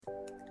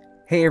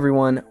Hey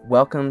everyone,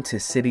 welcome to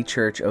City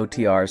Church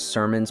OTR's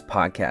Sermons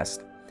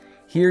Podcast.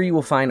 Here you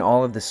will find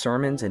all of the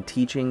sermons and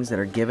teachings that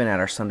are given at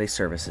our Sunday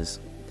services.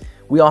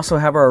 We also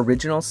have our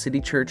original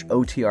City Church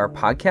OTR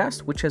podcast,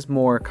 which has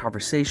more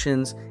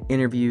conversations,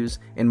 interviews,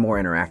 and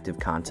more interactive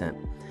content.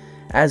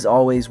 As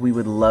always, we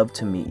would love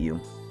to meet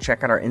you.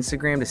 Check out our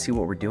Instagram to see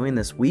what we're doing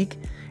this week,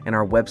 and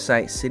our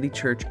website,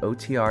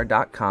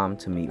 citychurchotr.com,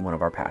 to meet one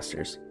of our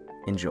pastors.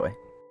 Enjoy.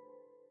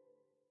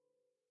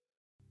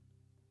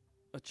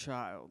 A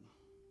child,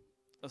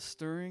 a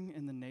stirring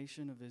in the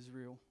nation of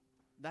Israel.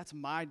 That's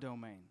my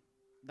domain.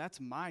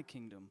 That's my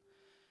kingdom.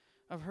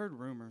 I've heard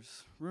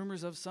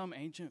rumors of some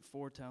ancient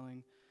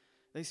foretelling.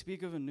 They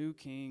speak of a new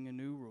king, a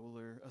new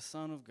ruler, a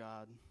son of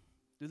God.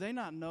 Do they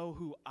not know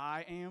who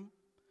I am?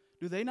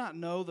 Do they not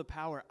know the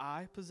power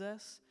I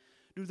possess?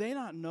 Do they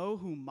not know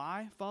who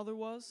my father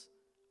was?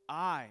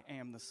 I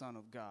am the Son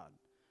of God.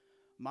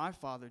 My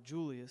father,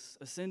 Julius,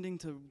 ascending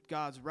to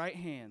God's right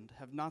hand,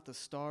 have not the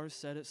stars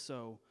said it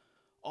so?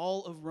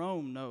 All of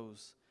Rome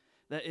knows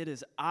that it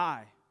is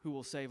I who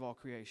will save all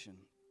creation,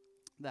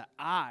 that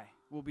I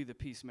will be the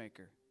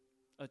peacemaker,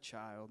 a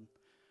child,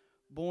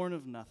 born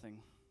of nothing,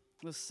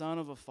 the son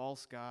of a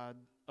false god,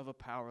 of a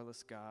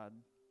powerless God.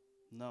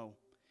 No,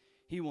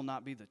 he will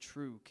not be the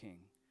true king.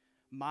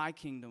 My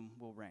kingdom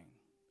will reign,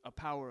 a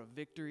power of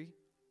victory,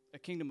 a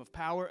kingdom of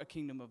power, a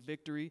kingdom of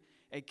victory,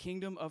 a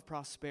kingdom of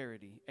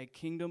prosperity, a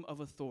kingdom of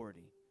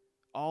authority.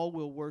 All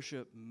will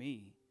worship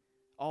me.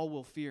 All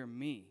will fear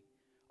me.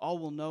 All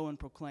will know and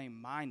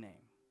proclaim my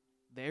name,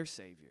 their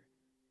Savior,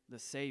 the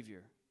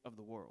Savior of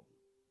the world.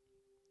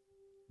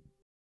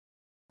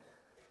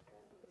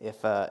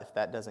 If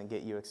that doesn't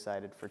get you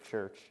excited for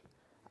church,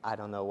 I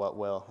don't know what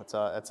will.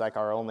 It's like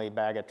our only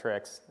bag of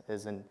tricks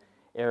is an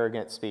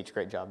arrogant speech.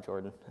 Great job,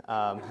 Jordan.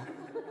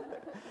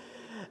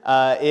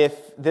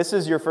 If this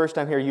is your first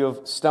time here, you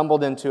have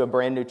stumbled into a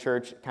brand new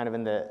church kind of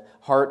in the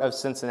heart of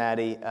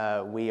Cincinnati.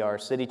 We are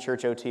City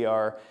Church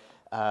OTR,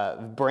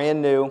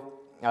 brand new.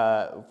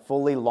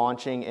 Fully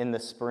launching in the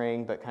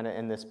spring, but kind of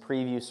in this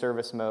preview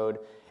service mode.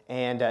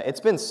 And it's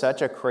been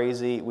such a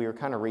crazy, we were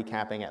kind of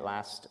recapping it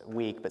last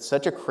week, but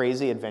such a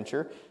crazy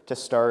adventure to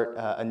start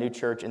a new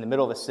church in the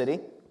middle of a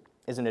city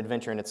is an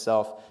adventure in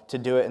itself. To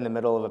do it in the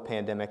middle of a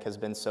pandemic has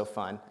been so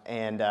fun.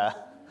 And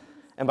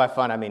by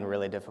fun, I mean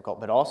really difficult,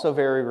 but also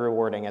very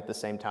rewarding at the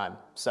same time.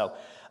 So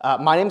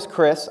my name's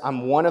Chris.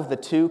 I'm one of the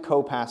two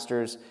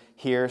co-pastors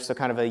here, so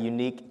kind of a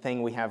unique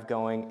thing we have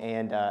going.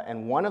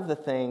 And one of the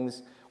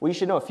things, well, you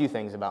should know a few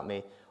things about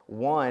me.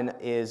 One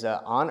is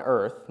on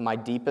earth, my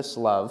deepest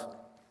love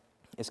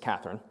is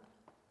Catherine.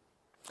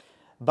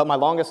 But my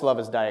longest love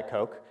is Diet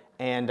Coke.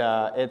 And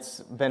it's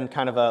been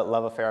kind of a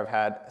love affair I've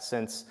had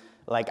since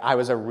like I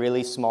was a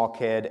really small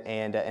kid.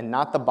 And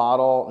not the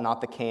bottle, not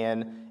the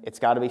can. It's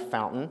got to be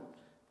fountain.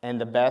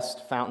 And the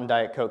best fountain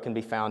Diet Coke can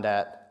be found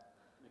at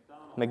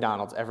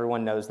McDonald's.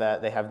 Everyone knows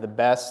that. They have the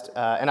best,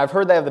 and I've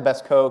heard they have the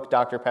best Coke,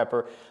 Dr.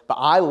 Pepper, but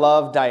I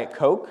love Diet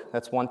Coke.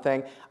 That's one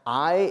thing.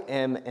 I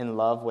am in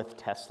love with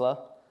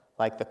Tesla,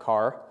 like the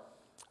car.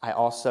 I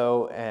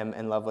also am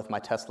in love with my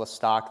Tesla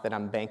stock that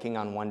I'm banking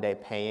on one day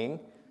paying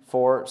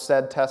for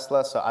said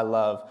Tesla. So I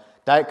love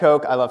Diet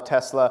Coke. I love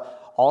Tesla.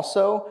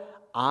 Also,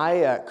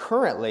 I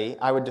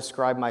would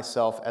describe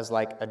myself as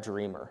like a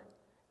dreamer.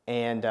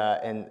 And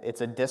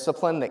it's a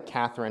discipline that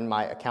Catherine,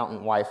 my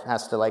accountant wife,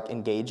 has to like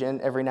engage in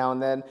every now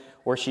and then,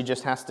 where she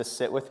just has to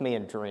sit with me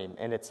and dream.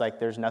 And it's like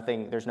there's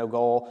no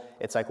goal.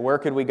 It's like, where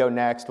could we go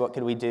next? What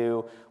could we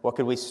do? What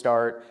could we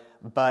start?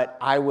 But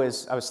I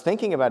was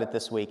thinking about it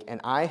this week,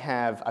 and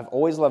I've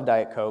always loved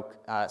Diet Coke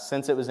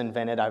since it was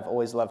invented. I've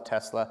always loved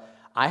Tesla.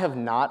 I have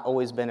not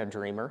always been a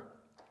dreamer.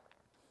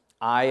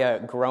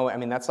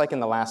 That's like in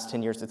the last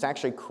 10 years. It's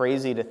actually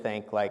crazy to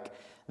think like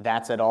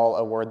that's at all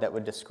a word that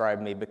would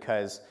describe me,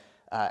 because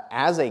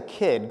as a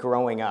kid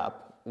growing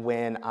up,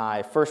 when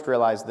I first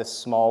realized this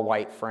small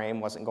white frame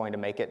wasn't going to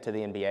make it to the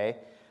NBA,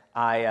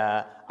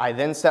 I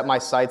then set my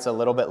sights a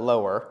little bit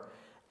lower,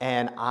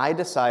 and I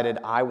decided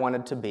I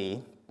wanted to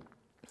be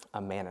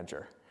a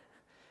manager.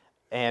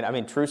 And I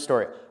mean, true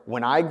story.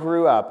 When I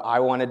grew up, I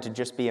wanted to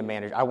just be a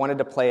manager. I wanted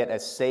to play it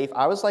as safe.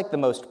 I was like the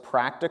most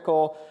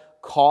practical,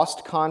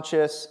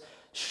 cost-conscious,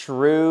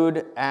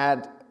 shrewd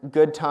at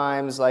good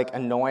times, like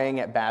annoying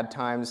at bad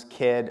times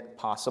kid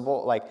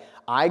possible. Like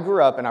I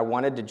grew up and I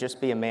wanted to just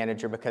be a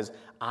manager because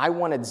I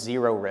wanted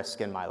zero risk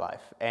in my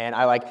life. And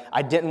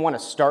I didn't want to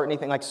start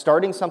anything. Like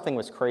starting something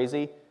was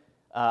crazy.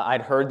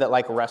 I'd heard that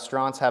like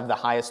restaurants have the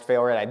highest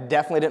fail rate. I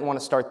definitely didn't want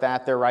to start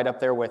that. They're right up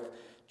there with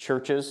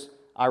churches,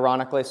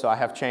 ironically, so I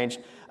have changed.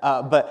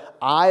 But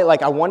I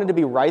wanted to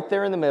be right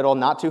there in the middle,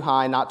 not too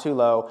high, not too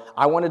low.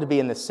 I wanted to be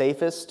in the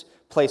safest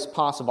place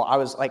possible. I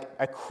was like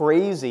a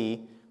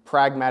crazy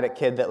pragmatic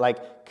kid that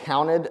like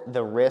counted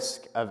the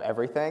risk of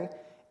everything.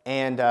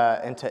 And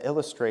to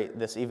illustrate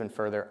this even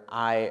further,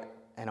 I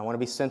want to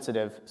be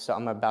sensitive, so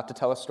I'm about to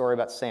tell a story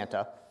about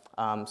Santa.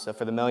 So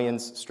for the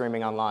millions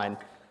streaming online,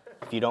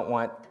 if you don't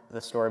want the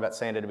story about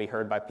Santa to be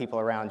heard by people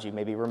around you,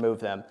 maybe remove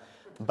them.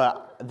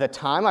 But the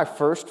time I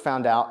first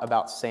found out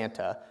about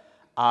Santa,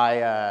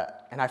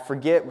 And I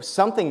forget,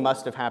 something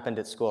must have happened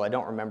at school. I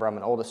don't remember. I'm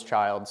an oldest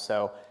child,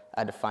 so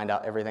I had to find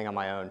out everything on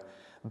my own.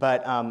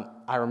 But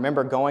I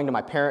remember going to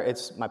my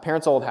parents'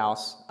 old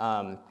house.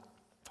 I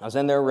was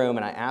in their room,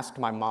 and I asked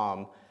my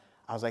mom,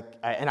 I was like,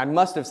 and I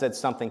must have said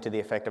something to the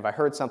effect of, I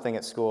heard something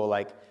at school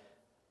like,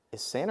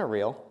 is Santa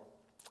real?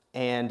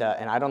 And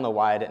I don't know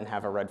why I didn't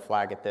have a red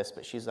flag at this,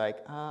 but she's like,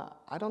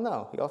 I don't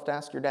know. You'll have to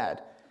ask your dad.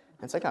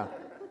 And it's like, oh,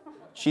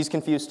 she's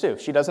confused too.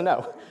 She doesn't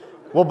know.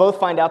 We'll both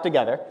find out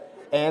together.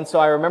 And so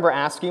I remember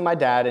asking my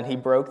dad, and he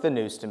broke the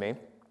news to me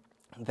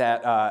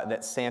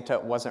that Santa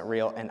wasn't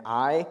real. And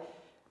I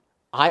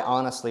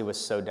honestly was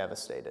so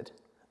devastated.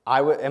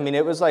 I mean,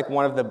 it was like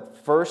one of the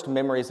first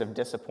memories of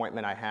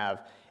disappointment I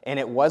have. And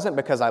it wasn't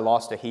because I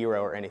lost a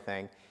hero or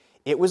anything.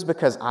 It was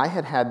because I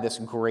had had this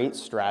great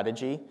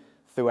strategy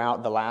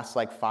throughout the last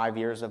 5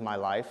 years of my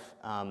life.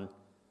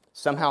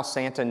 Somehow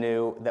Santa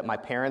knew that my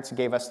parents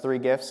gave us 3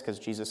 gifts because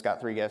Jesus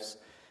got 3 gifts.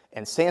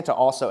 And Santa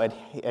also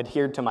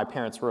adhered to my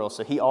parents' rules.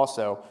 So he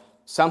also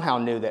somehow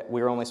knew that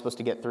we were only supposed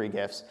to get 3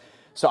 gifts.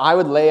 So I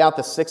would lay out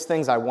the 6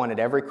 things I wanted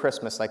every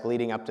Christmas,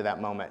 leading up to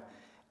that moment.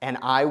 And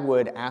I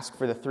would ask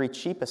for the 3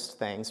 cheapest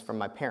things from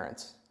my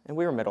parents. And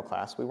we were middle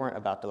class. We weren't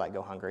about to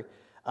go hungry.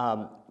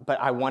 But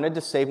I wanted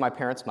to save my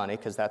parents' money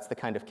because that's the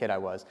kind of kid I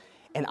was.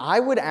 And I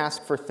would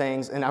ask for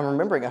things, and I'm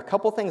remembering a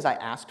couple things I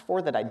asked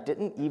for that I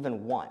didn't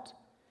even want,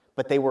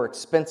 but they were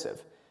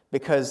expensive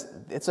because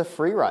it's a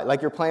free ride.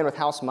 Like you're playing with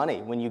house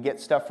money when you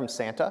get stuff from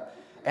Santa.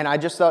 And I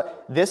just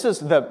thought, this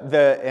is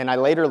and I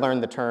later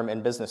learned the term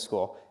in business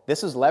school,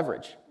 this is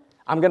leverage.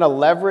 I'm going to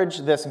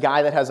leverage this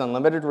guy that has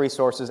unlimited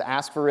resources,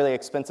 ask for really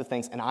expensive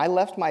things. And I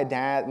left my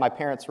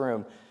parents'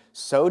 room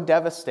so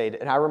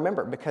devastated. And I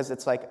remember because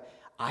it's like,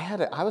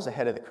 I was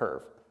ahead of the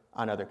curve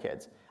on other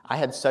kids. I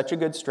had such a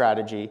good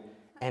strategy,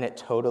 and it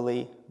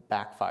totally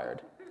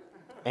backfired.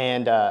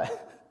 And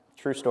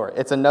true story.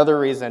 It's another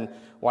reason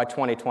why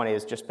 2020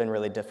 has just been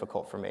really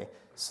difficult for me.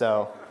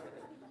 So,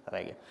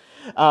 thank you.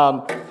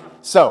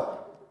 So,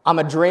 I'm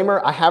a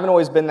dreamer. I haven't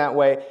always been that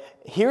way.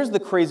 Here's the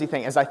crazy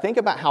thing. As I think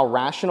about how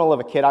rational of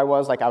a kid I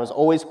was was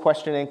always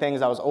questioning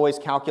things. I was always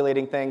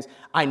calculating things.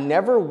 I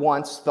never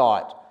once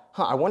thought,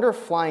 I wonder if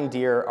flying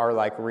deer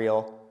are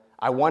real.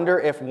 I wonder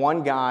if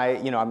one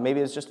guy, maybe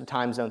it's just a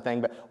time zone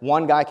thing, but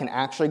one guy can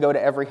actually go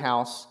to every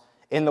house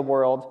in the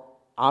world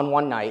on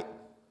one night.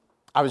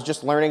 I was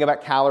just learning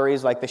about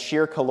calories, the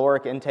sheer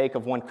caloric intake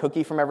of one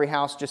cookie from every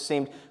house just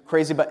seemed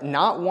crazy, but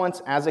not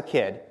once as a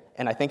kid,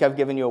 and I think I've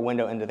given you a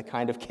window into the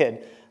kind of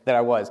kid that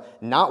I was,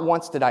 not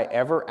once did I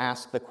ever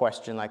ask the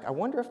question, I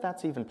wonder if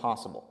that's even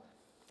possible.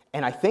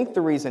 And I think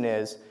the reason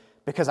is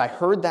because I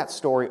heard that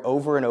story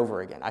over and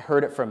over again. I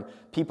heard it from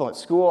people at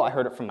school. I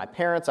heard it from my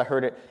parents. I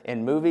heard it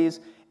in movies.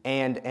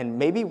 And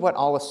maybe what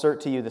I'll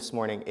assert to you this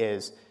morning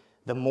is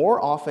the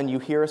more often you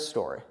hear a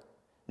story,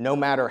 no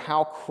matter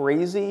how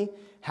crazy,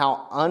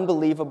 how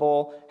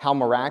unbelievable, how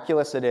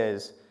miraculous it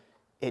is,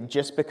 it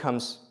just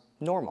becomes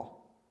normal.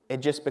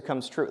 It just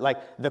becomes true.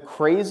 The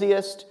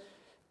craziest,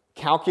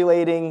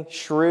 calculating,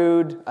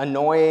 shrewd,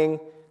 annoying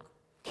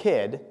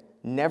kid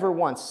never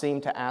once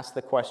seemed to ask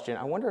the question,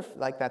 I wonder if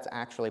that's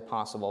actually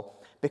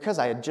possible, because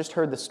I had just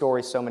heard the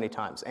story so many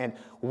times. And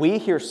we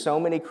hear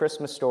so many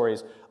Christmas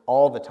stories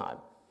all the time.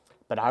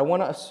 But I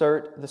want to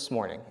assert this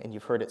morning, and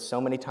you've heard it so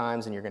many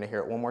times, and you're going to hear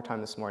it one more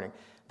time this morning,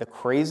 the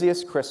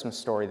craziest Christmas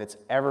story that's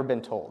ever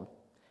been told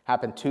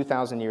happened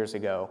 2,000 years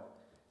ago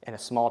in a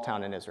small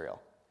town in Israel.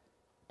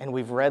 And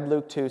we've read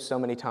Luke 2 so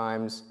many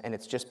times, and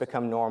it's just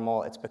become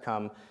normal. It's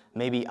become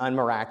maybe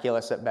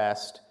unmiraculous at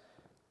best.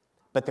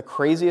 But the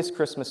craziest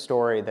Christmas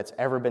story that's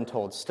ever been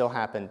told still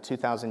happened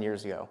 2,000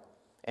 years ago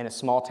in a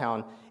small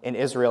town in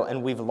Israel.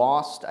 And we've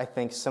lost, I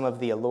think, some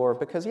of the allure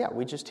because,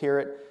 we just hear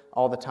it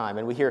all the time.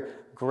 And we hear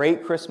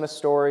great Christmas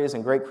stories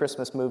and great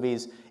Christmas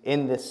movies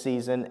in this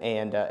season,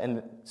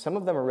 and some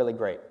of them are really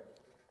great.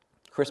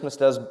 Christmas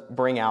does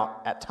bring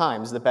out, at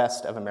times, the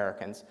best of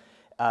Americans,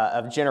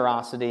 of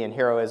generosity and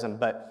heroism.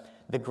 But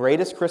the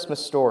greatest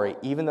Christmas story,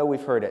 even though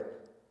we've heard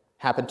it,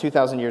 happened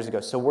 2,000 years ago.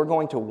 So we're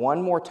going to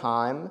one more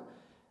time.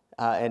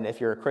 And if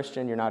you're a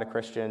Christian, you're not a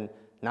Christian,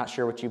 not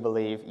sure what you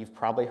believe, you've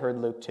probably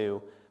heard Luke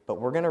 2, but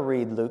we're going to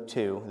read Luke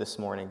 2 this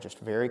morning just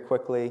very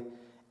quickly,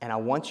 and I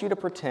want you to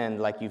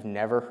pretend like you've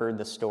never heard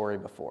the story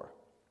before.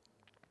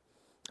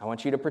 I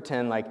want you to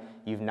pretend like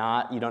you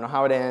don't know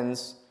how it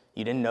ends,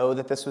 you didn't know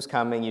that this was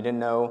coming, you didn't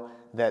know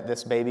that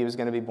this baby was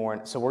going to be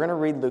born. So we're going to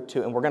read Luke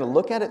 2, and we're going to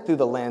look at it through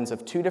the lens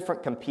of 2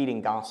 different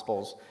competing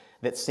gospels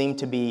that seem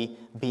to be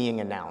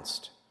being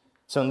announced.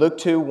 So in Luke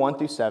 2, 1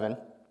 through 7,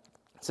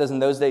 it says, in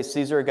those days,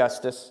 Caesar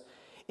Augustus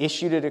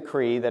issued a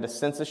decree that a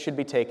census should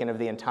be taken of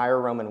the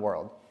entire Roman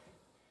world.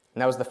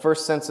 And that was the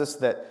first census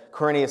that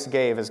Quirinius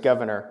gave as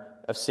governor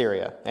of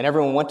Syria. And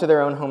everyone went to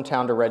their own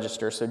hometown to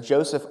register. So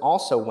Joseph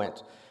also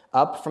went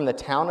up from the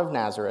town of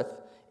Nazareth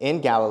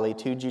in Galilee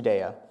to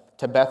Judea,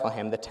 to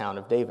Bethlehem, the town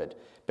of David,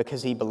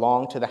 because he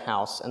belonged to the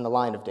house and the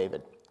line of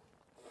David.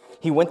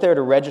 He went there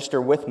to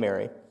register with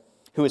Mary,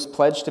 who was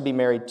pledged to be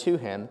married to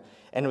him,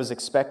 and was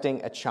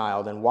expecting a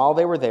child. And while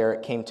they were there,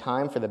 it came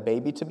time for the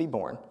baby to be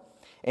born.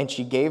 And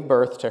she gave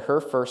birth to her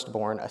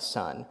firstborn, a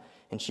son.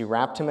 And she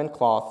wrapped him in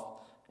cloth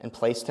and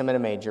placed him in a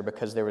manger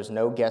because there was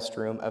no guest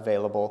room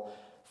available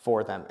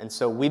for them. And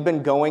so we've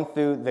been going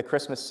through the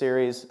Christmas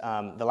series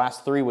the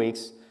last 3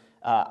 weeks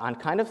on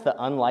kind of the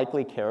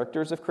unlikely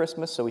characters of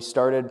Christmas. So we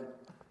started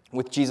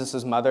with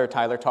Jesus' mother.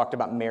 Tyler talked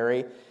about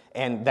Mary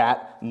and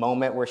that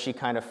moment where she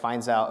kind of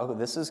finds out, oh,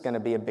 this is going to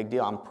be a big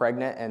deal. I'm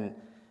pregnant, and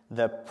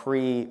the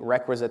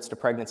prerequisites to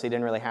pregnancy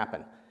didn't really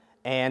happen.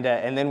 And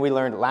then we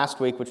learned last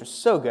week, which was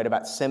so good,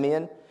 about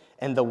Simeon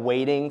and the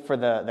waiting for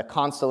the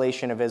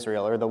consolation of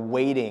Israel, or the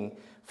waiting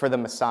for the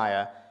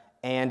Messiah.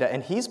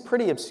 And he's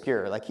pretty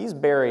obscure. Like, he's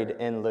buried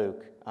in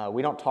Luke.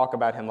 We don't talk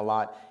about him a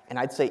lot. And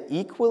I'd say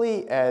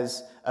equally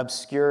as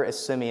obscure as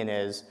Simeon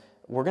is,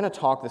 we're going to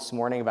talk this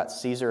morning about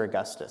Caesar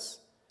Augustus,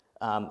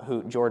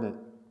 who Jordan,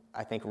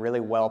 I think, really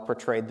well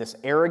portrayed. This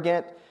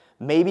arrogant,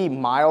 maybe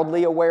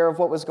mildly aware of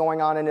what was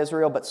going on in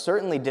Israel, but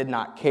certainly did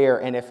not care.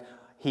 And if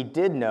he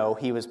did know,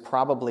 he was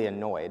probably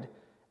annoyed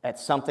at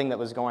something that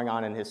was going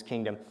on in his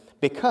kingdom,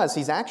 because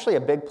he's actually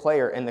a big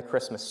player in the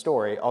Christmas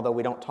story, although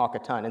we don't talk a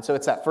ton. And so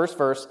it's that first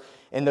verse.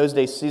 In those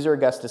days, Caesar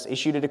Augustus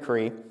issued a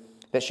decree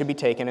that should be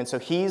taken. And so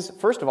he's,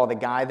 first of all, the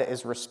guy that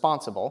is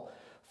responsible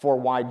for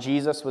why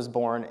Jesus was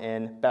born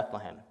in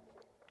Bethlehem,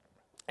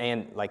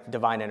 and like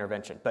divine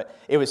intervention. But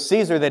it was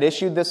Caesar that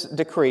issued this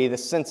decree,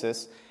 this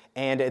census,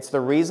 and it's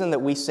the reason that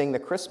we sing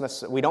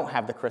we don't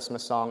have the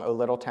Christmas song, O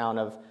Little Town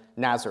of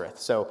Nazareth.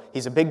 So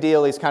he's a big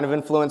deal. He's kind of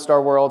influenced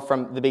our world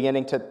from the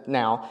beginning to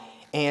now.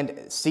 And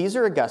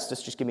Caesar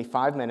Augustus, just give me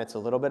 5 minutes, a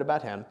little bit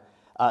about him.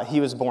 He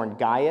was born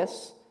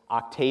Gaius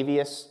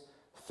Octavius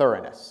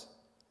Thurinus.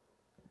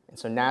 And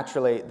so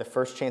naturally, the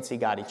first chance he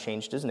got, he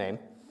changed his name.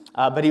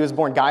 But he was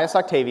born Gaius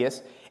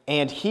Octavius,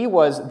 and he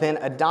was then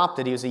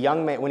adopted. He was a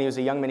young man. When he was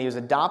a young man, he was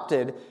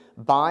adopted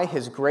by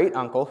his great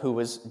uncle, who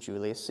was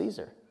Julius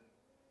Caesar.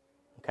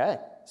 Okay,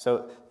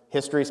 so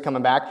history's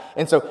coming back.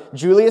 And so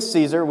Julius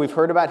Caesar, we've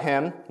heard about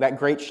him, that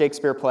great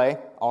Shakespeare play,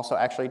 also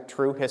actually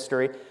true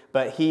history,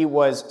 but he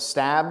was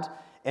stabbed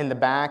in the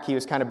back. He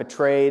was kind of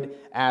betrayed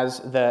as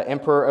the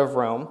emperor of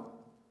Rome.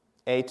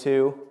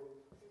 A2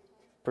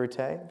 Brute.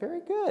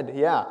 Very good,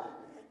 yeah.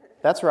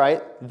 That's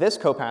right. This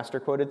co-pastor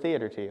quoted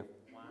theater to you.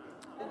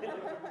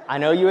 I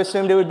know you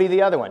assumed it would be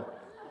the other one.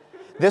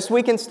 This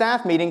week in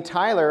staff meeting,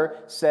 Tyler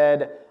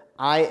said,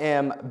 I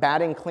am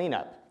batting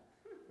cleanup.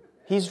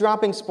 He's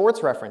dropping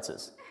sports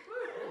references.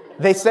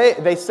 They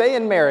say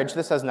in marriage,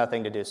 this has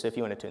nothing to do, so if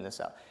you want to tune this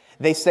out.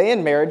 They say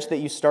in marriage that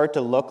you start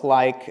to look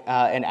like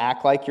and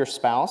act like your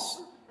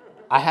spouse.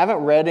 I haven't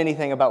read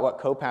anything about what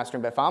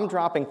co-pastoring, but if I'm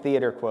dropping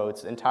theater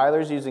quotes and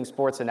Tyler's using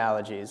sports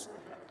analogies,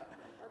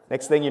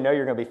 next thing you know,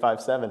 you're going to be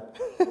 5'7".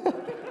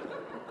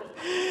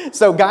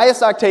 So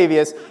Gaius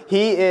Octavius,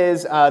 he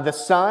is the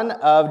son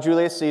of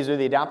Julius Caesar,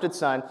 the adopted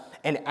son.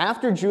 And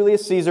after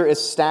Julius Caesar is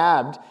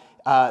stabbed,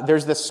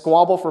 there's this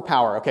squabble for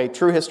power. Okay,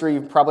 true history,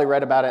 you've probably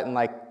read about it in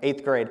like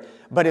 8th grade.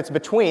 But it's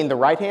between the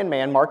right-hand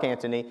man, Mark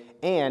Antony,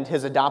 and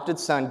his adopted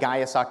son,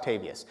 Gaius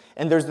Octavius.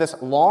 And there's this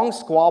long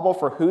squabble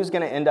for who's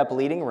going to end up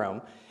leading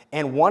Rome.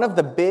 And one of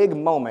the big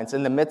moments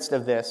in the midst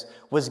of this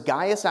was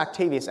Gaius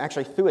Octavius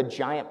actually threw a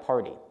giant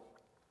party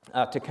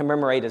to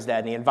commemorate his dad.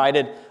 And he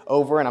invited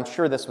over, and I'm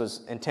sure this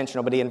was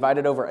intentional, but he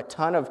invited over a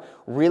ton of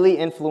really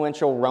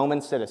influential Roman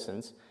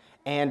citizens.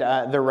 And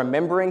they're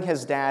remembering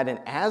his dad. And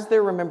as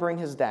they're remembering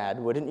his dad,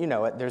 wouldn't you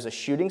know it, there's a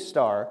shooting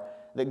star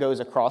that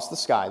goes across the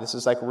sky. This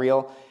is like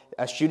real.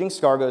 A shooting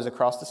star goes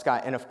across the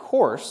sky. And of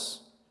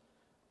course,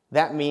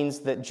 that means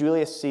that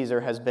Julius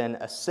Caesar has been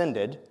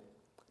ascended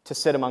to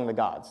sit among the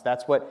gods.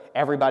 That's what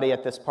everybody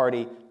at this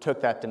party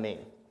took that to mean,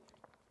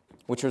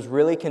 which was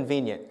really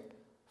convenient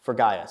for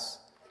Gaius.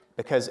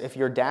 Because if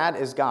your dad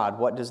is God,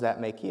 what does that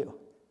make you?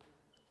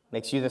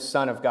 Makes you the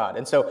son of God.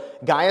 And so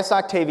Gaius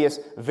Octavius,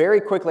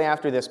 very quickly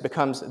after this,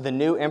 becomes the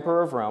new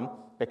emperor of Rome,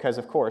 because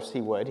of course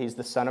he would. He's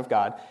the son of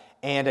God.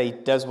 And he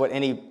does what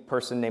any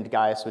person named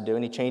Gaius would do,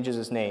 and he changes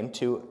his name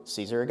to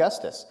Caesar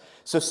Augustus.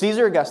 So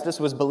Caesar Augustus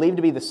was believed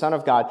to be the son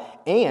of God,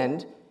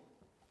 and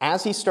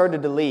as he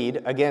started to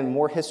lead, again,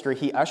 more history,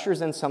 he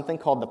ushers in something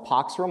called the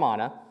Pax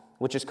Romana,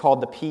 which is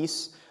called the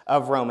peace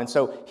of Rome. And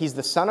so he's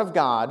the son of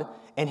God,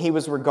 and he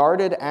was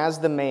regarded as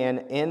the man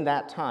in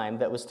that time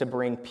that was to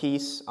bring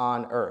peace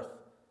on earth.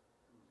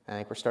 I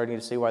think we're starting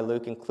to see why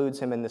Luke includes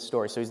him in this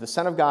story. So he's the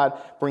Son of God,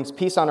 brings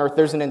peace on earth.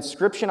 There's an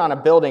inscription on a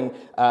building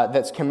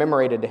that's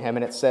commemorated to him,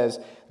 and it says,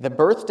 "The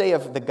birthday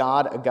of the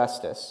god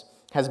Augustus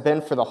has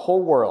been for the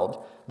whole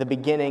world the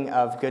beginning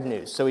of good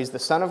news." So he's the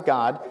Son of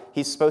God.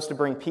 He's supposed to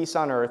bring peace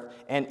on earth,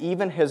 and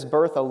even his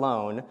birth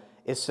alone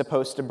is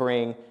supposed to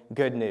bring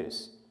good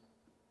news.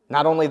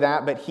 Not only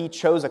that, but he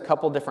chose a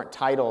couple different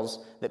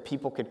titles that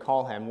people could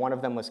call him. One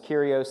of them was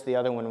Kyrios, the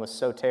other one was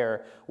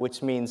Soter,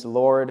 which means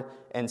Lord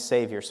and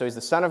Savior. So he's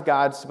the Son of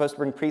God, supposed to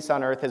bring peace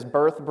on earth. His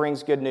birth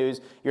brings good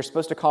news. You're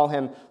supposed to call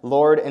him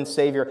Lord and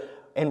Savior.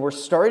 And we're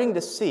starting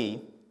to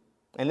see,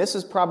 and this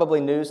is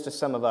probably news to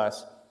some of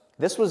us,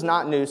 this was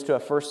not news to a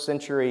first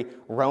century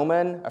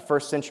Roman, a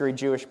first century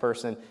Jewish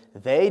person.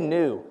 They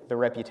knew the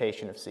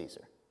reputation of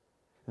Caesar.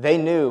 They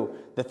knew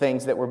the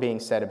things that were being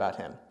said about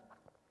him.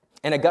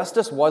 And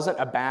Augustus wasn't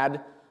a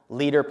bad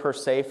leader per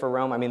se for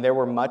Rome. I mean, there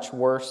were much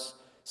worse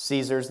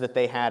Caesars that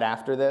they had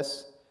after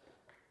this.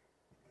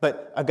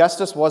 But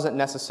Augustus wasn't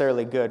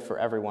necessarily good for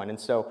everyone. And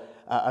so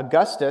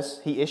Augustus,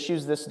 he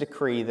issues this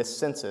decree, this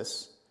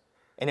census,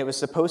 and it was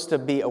supposed to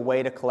be a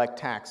way to collect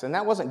tax. And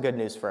that wasn't good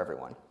news for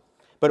everyone,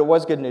 but it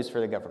was good news for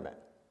the government.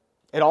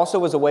 It also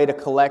was a way to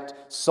collect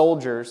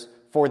soldiers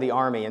for the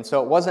army. And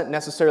so it wasn't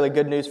necessarily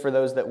good news for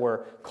those that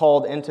were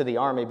called into the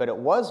army, but it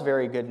was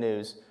very good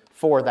news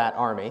for that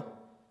army.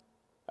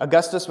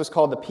 Augustus was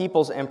called the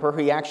people's emperor.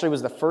 He actually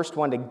was the first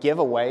one to give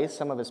away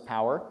some of his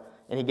power,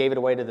 and he gave it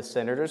away to the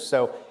senators.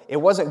 So it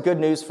wasn't good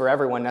news for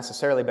everyone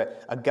necessarily,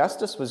 but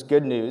Augustus was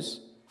good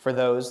news for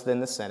those in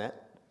the Senate.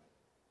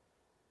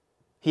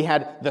 He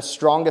had the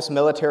strongest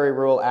military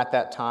rule at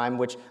that time,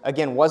 which,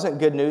 again, wasn't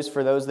good news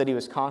for those that he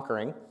was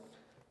conquering,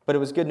 but it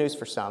was good news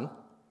for some.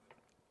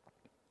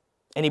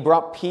 And he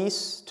brought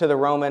peace to the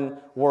Roman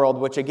world,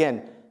 which,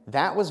 again,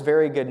 that was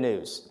very good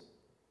news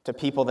to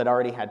people that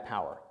already had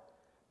power.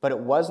 But it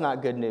was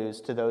not good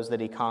news to those that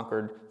he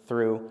conquered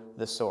through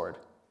the sword.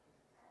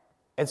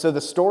 And so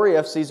the story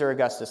of Caesar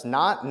Augustus,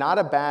 not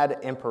a bad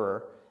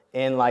emperor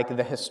in like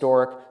the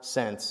historic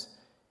sense.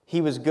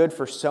 He was good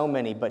for so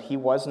many, but he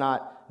was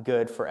not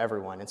good for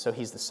everyone. And so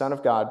he's the Son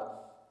of God,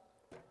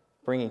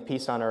 bringing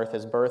peace on earth.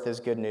 His birth is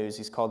good news.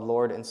 He's called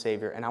Lord and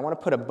Savior. And I want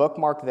to put a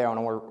bookmark there, and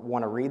I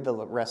want to read the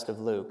rest of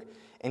Luke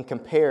and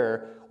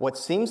compare what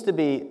seems to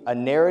be a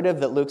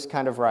narrative that Luke's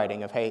kind of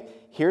writing of, hey,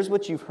 here's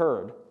what you've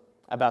heard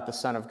about the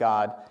Son of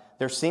God.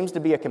 There seems to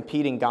be a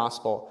competing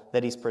gospel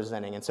that he's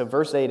presenting. And so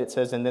verse 8, it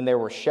says, "And then there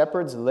were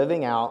shepherds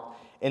living out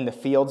in the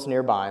fields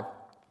nearby,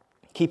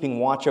 keeping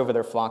watch over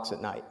their flocks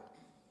at night.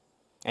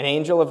 An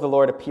angel of the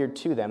Lord appeared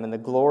to them, and the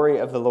glory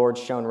of the Lord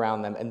shone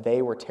round them, and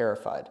they were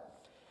terrified.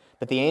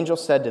 But the angel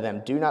said to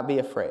them, 'Do not be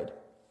afraid.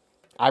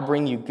 I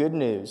bring you good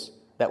news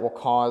that will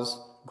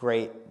cause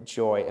great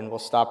joy.'" And we'll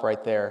stop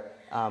right there.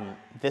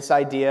 This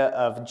idea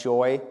of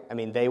joy, I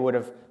mean, they would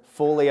have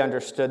fully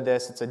understood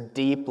this. It's a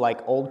deep,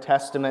 like Old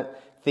Testament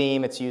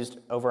theme. It's used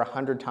over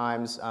 100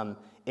 times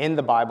in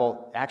the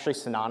Bible, actually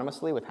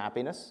synonymously with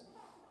happiness.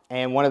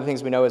 And one of the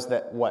things we know is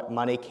that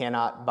money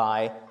cannot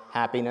buy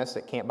happiness.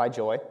 It can't buy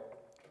joy,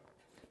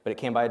 but it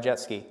can buy a jet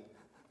ski.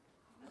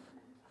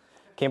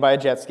 Can't buy a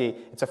jet ski.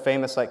 It's a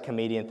famous like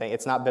comedian thing.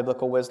 It's not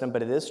biblical wisdom,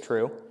 but it is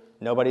true.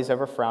 Nobody's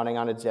ever frowning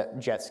on a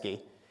jet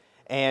ski.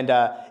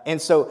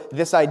 And so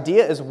this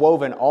idea is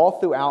woven all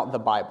throughout the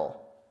Bible.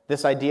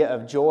 This idea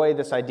of joy,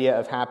 this idea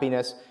of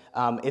happiness,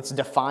 it's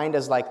defined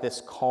as like this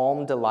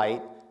calm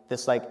delight,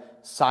 this like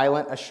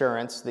silent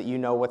assurance that you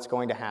know what's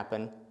going to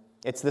happen.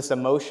 It's this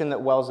emotion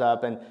that wells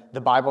up, and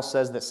the Bible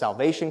says that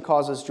salvation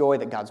causes joy,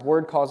 that God's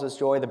word causes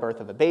joy, the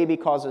birth of a baby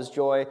causes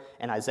joy.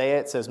 In Isaiah,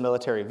 it says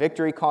military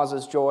victory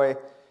causes joy.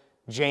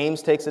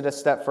 James takes it a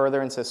step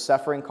further and says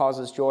suffering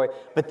causes joy.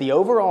 But the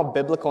overall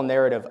biblical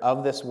narrative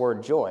of this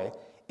word joy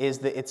is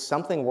that it's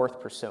something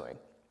worth pursuing.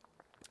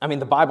 I mean,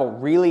 the Bible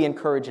really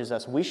encourages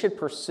us. We should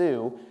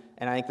pursue,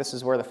 and I think this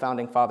is where the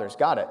founding fathers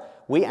got it,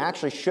 we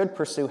actually should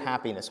pursue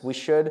happiness. We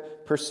should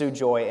pursue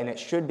joy, and it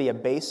should be a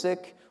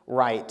basic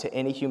right to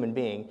any human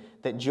being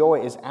that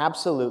joy is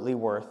absolutely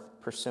worth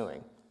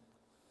pursuing.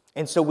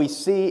 And so we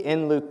see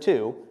in Luke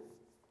 2,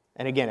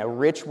 and again, a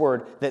rich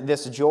word, that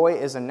this joy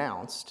is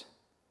announced.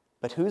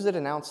 But who's it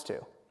announced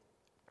to?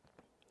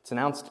 It's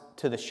announced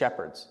to the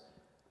shepherds.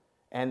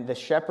 And the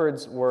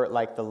shepherds were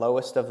like the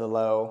lowest of the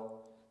low,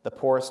 the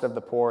poorest of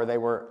the poor. They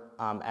were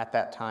at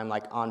that time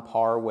like on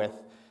par with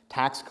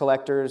tax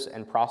collectors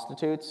and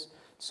prostitutes.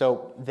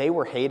 So they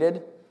were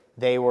hated.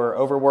 They were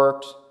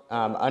overworked,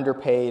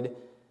 underpaid.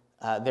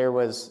 There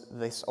was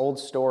this old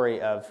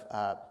story of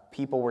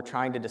people were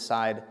trying to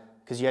decide,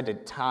 because you had to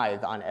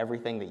tithe on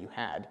everything that you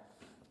had.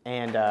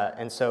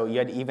 And so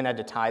you even had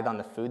to tithe on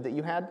the food that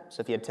you had. So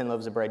if you had 10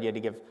 loaves of bread, you had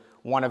to give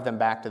one of them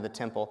back to the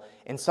temple.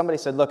 And somebody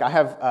said, "Look, I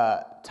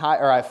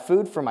have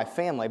food for my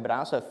family, but I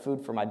also have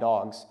food for my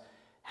dogs.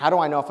 How do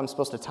I know if I'm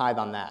supposed to tithe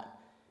on that?"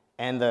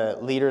 And the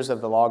leaders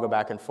of the law go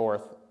back and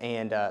forth.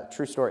 And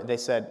true story,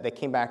 they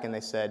came back and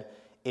they said,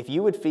 "If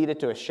you would feed it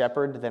to a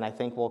shepherd, then I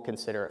think we'll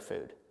consider it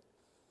food."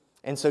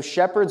 And so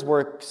shepherds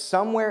were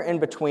somewhere in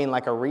between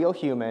like a real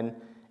human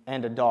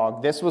and a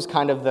dog. This was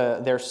kind of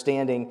their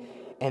standing,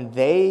 and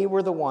they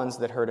were the ones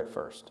that heard it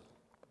first.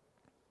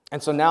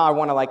 And so now I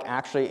want to like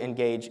actually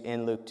engage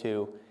in Luke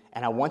 2,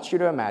 and I want you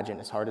to imagine,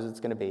 as hard as it's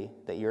going to be,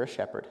 that you're a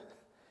shepherd.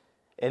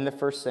 In the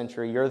first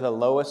century, you're the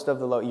lowest of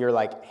the low. You're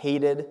like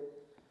hated.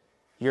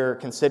 You're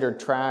considered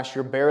trash.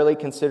 You're barely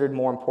considered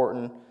more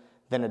important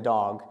than a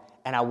dog.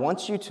 And I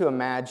want you to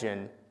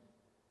imagine,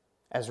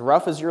 as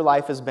rough as your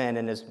life has been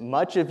and as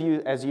much of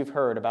you as you've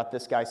heard about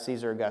this guy,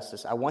 Caesar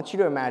Augustus, I want you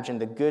to imagine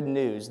the good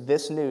news,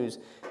 this news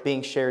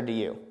being shared to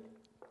you.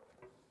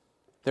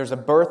 There's a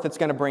birth that's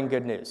going to bring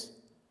good news.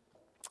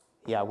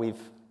 Yeah,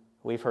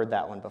 we've heard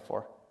that one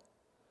before.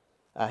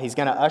 He's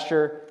going to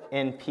usher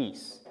in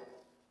peace.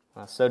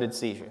 So did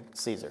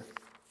Caesar.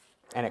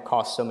 and it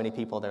cost so many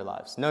people their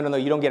lives. No,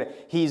 you don't get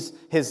it.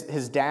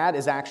 His dad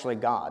is actually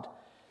God.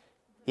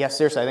 Yes,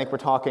 seriously, I think we're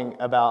talking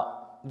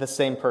about the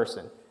same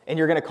person. And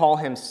you're going to call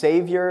him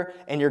Savior,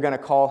 and you're going to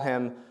call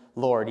him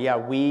Lord. Yeah,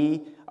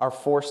 we are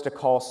forced to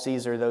call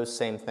Caesar those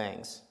same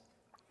things.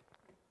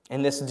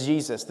 And this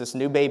Jesus, this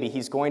new baby,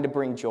 he's going to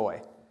bring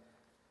joy.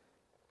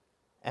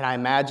 And I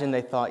imagine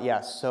they thought,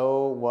 yeah,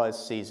 so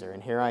was Caesar,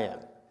 and here I am.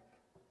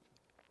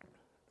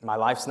 My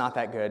life's not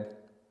that good.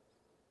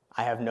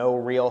 I have no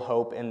real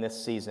hope in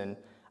this season.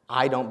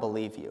 I don't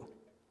believe you.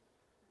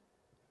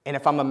 And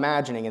if I'm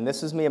imagining, and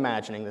this is me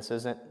imagining, this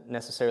isn't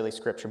necessarily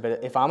scripture,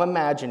 but if I'm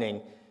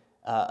imagining,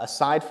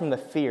 aside from the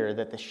fear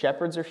that the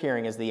shepherds are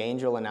hearing as the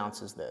angel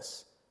announces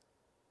this,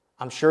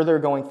 I'm sure they're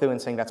going through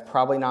and saying, that's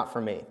probably not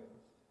for me.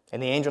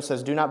 And the angel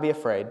says, do not be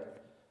afraid.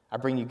 I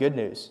bring you good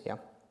news,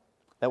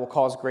 that will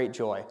cause great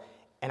joy.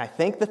 And I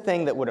think the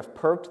thing that would have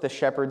perked the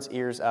shepherds'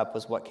 ears up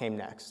was what came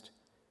next.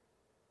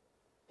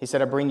 He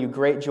said, I bring you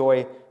great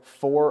joy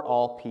for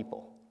all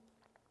people.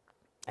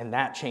 And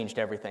that changed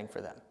everything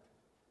for them.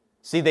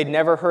 See, they'd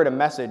never heard a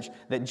message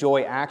that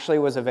joy actually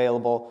was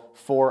available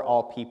for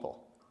all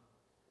people.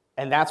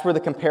 And that's where the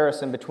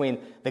comparison between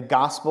the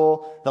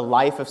gospel, the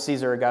life of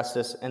Caesar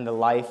Augustus, and the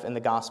life and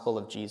the gospel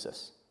of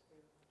Jesus.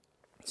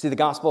 See, the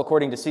gospel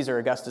according to Caesar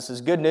Augustus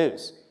is good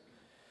news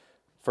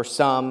for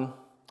some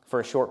for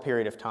a short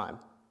period of time.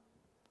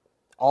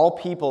 All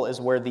people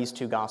is where these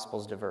two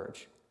gospels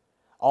diverge.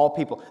 All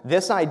people.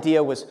 This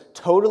idea was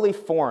totally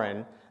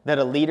foreign that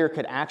a leader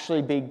could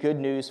actually be good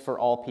news for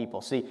all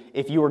people. See,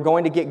 if you were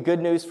going to get good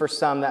news for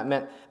some, that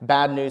meant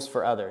bad news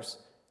for others.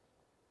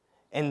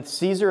 And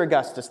Caesar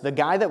Augustus, the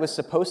guy that was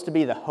supposed to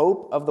be the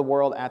hope of the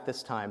world at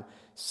this time,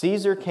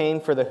 Caesar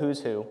came for the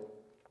who's who,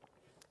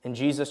 and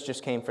Jesus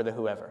just came for the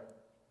whoever.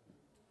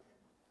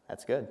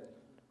 That's good.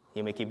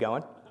 You may keep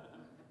going.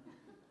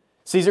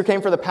 Caesar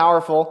came for the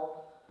powerful.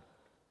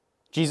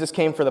 Jesus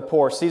came for the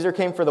poor. Caesar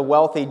came for the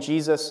wealthy.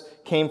 Jesus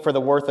came for the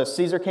worthless.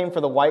 Caesar came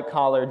for the white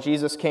collar.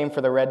 Jesus came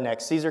for the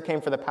redneck. Caesar came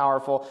for the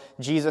powerful.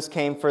 Jesus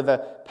came for the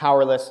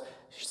powerless.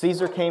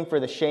 Caesar came for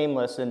the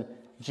shameless. And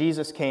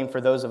Jesus came for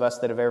those of us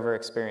that have ever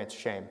experienced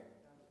shame.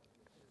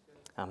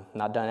 I'm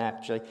not done,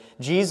 actually.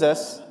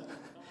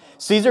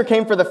 Caesar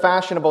came for the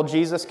fashionable.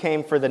 Jesus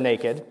came for the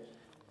naked.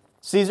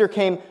 Caesar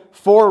came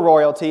for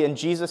royalty, and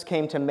Jesus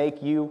came to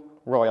make you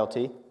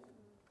royalty.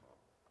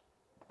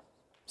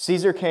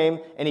 Caesar came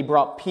and he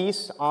brought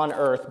peace on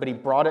earth, but he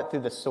brought it through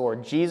the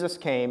sword. Jesus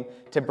came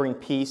to bring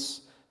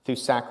peace through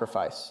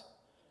sacrifice.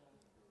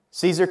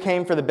 Caesar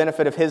came for the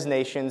benefit of his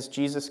nations.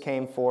 Jesus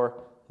came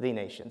for the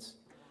nations.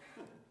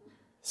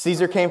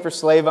 Caesar came for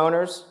slave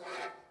owners.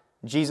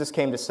 Jesus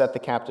came to set the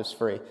captives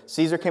free.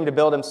 Caesar came to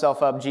build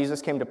himself up.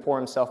 Jesus came to pour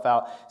himself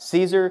out.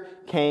 Caesar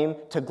came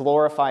to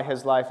glorify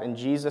his life, and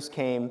Jesus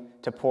came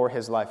to pour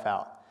his life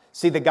out.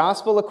 See, the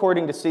gospel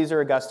according to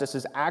Caesar Augustus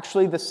is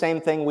actually the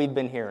same thing we've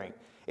been hearing.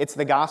 It's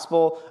the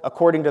gospel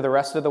according to the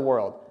rest of the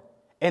world.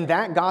 And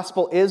that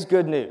gospel is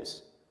good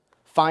news.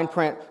 Fine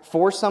print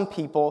for some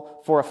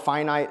people for a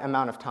finite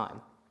amount of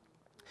time.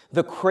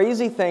 The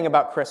crazy thing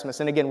about Christmas,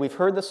 and again, we've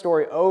heard the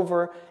story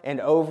over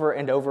and over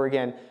and over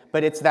again,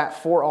 but it's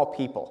that for all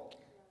people.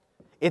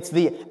 It's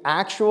the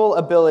actual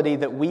ability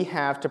that we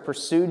have to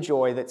pursue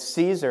joy that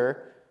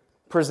Caesar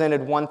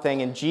presented one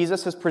thing, and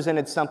Jesus has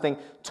presented something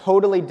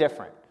totally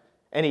different.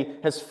 And he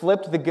has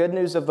flipped the good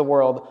news of the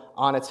world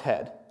on its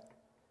head.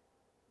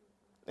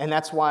 And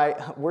that's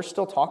why we're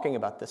still talking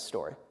about this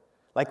story.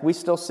 Like, we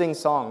still sing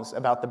songs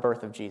about the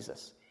birth of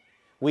Jesus.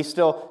 We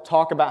still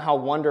talk about how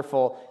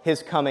wonderful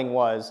his coming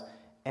was.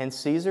 And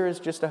Caesar is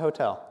just a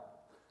hotel.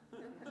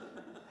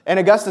 And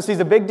Augustus, he's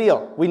a big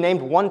deal. We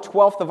named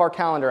 1/12 of our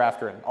calendar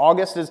after him.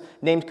 August is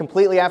named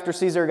completely after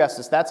Caesar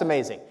Augustus. That's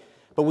amazing.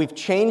 But we've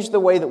changed the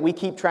way that we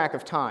keep track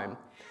of time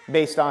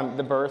based on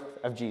the birth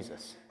of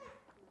Jesus.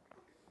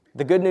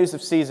 The good news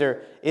of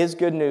Caesar is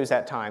good news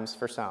at times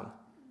for some.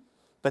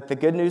 But the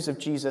good news of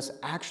Jesus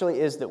actually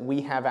is that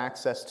we have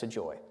access to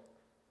joy.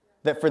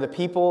 That for the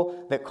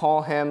people that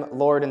call him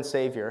Lord and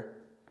Savior,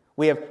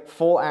 we have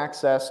full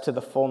access to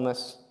the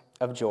fullness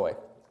of joy.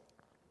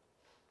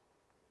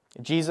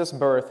 Jesus'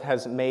 birth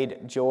has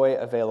made joy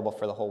available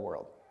for the whole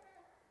world.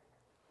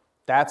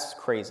 That's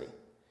crazy.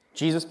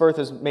 Jesus' birth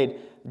has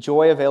made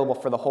joy available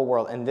for the whole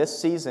world. And this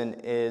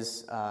season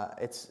is,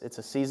 it's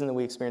a season that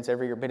we experience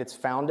every year, but it's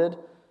founded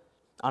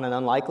on an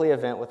unlikely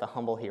event with a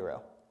humble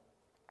hero.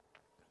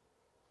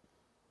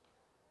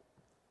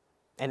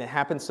 And it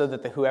happens so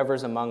that the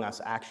whoever's among us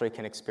actually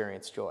can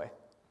experience joy.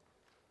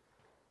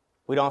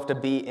 We don't have to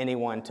be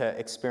anyone to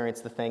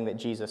experience the thing that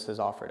Jesus has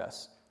offered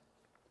us.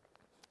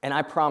 And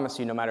I promise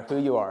you, no matter who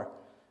you are,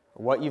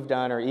 or what you've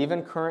done, or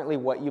even currently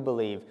what you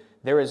believe,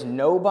 there is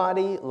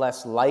nobody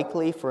less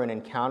likely for an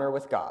encounter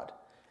with God.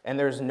 And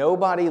there's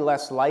nobody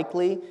less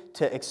likely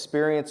to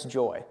experience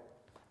joy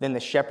than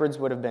the shepherds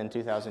would have been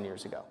 2,000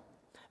 years ago.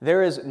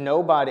 There is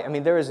nobody,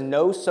 there is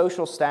no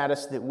social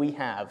status that we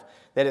have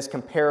that is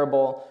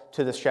comparable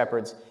to the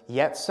shepherds,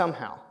 yet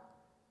somehow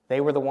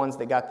they were the ones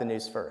that got the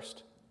news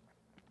first.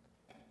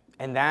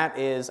 And that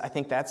is, I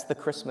think that's the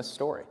Christmas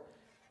story.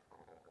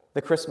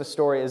 The Christmas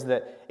story is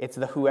that it's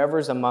the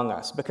whoever's among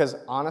us. Because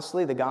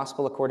honestly, the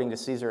gospel according to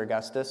Caesar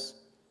Augustus,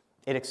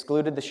 it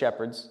excluded the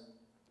shepherds,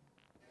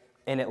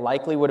 and it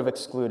likely would have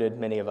excluded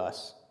many of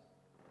us.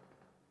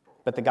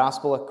 But the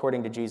gospel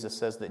according to Jesus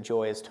says that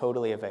joy is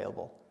totally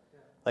available.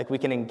 Like we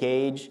can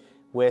engage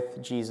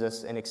with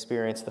Jesus and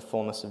experience the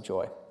fullness of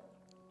joy.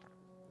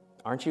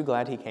 Aren't you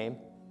glad he came?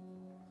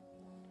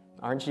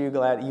 Aren't you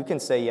glad? You can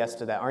say yes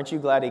to that. Aren't you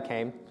glad he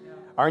came?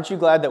 Aren't you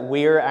glad that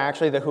we're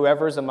actually the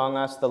whoever's among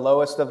us, the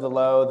lowest of the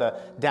low, the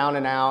down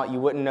and out? You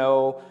wouldn't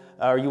know,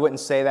 or you wouldn't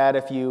say that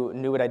if you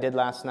knew what I did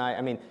last night.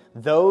 I mean,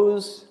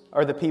 those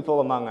are the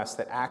people among us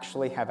that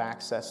actually have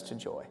access to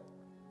joy.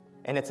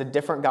 And it's a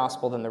different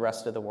gospel than the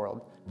rest of the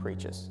world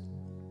preaches.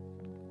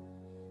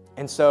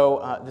 And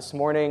so this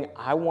morning,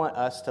 I want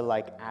us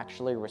to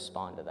actually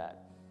respond to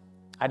that.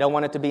 I don't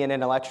want it to be an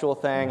intellectual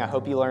thing. I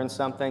hope you learned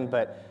something,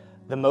 but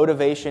the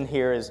motivation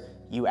here is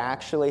you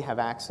actually have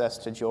access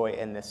to joy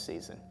in this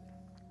season.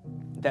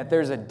 That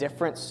there's a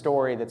different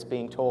story that's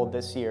being told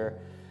this year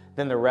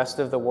than the rest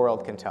of the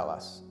world can tell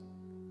us.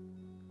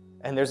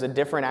 And there's a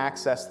different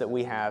access that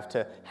we have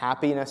to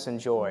happiness and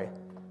joy.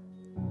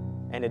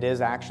 And it is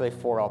actually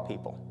for all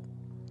people.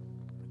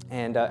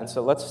 And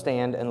so let's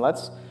stand and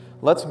let's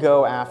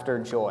go after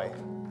joy.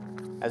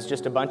 As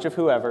just a bunch of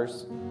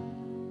whoever's,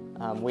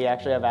 we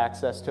actually have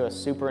access to a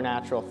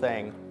supernatural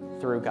thing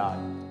through God.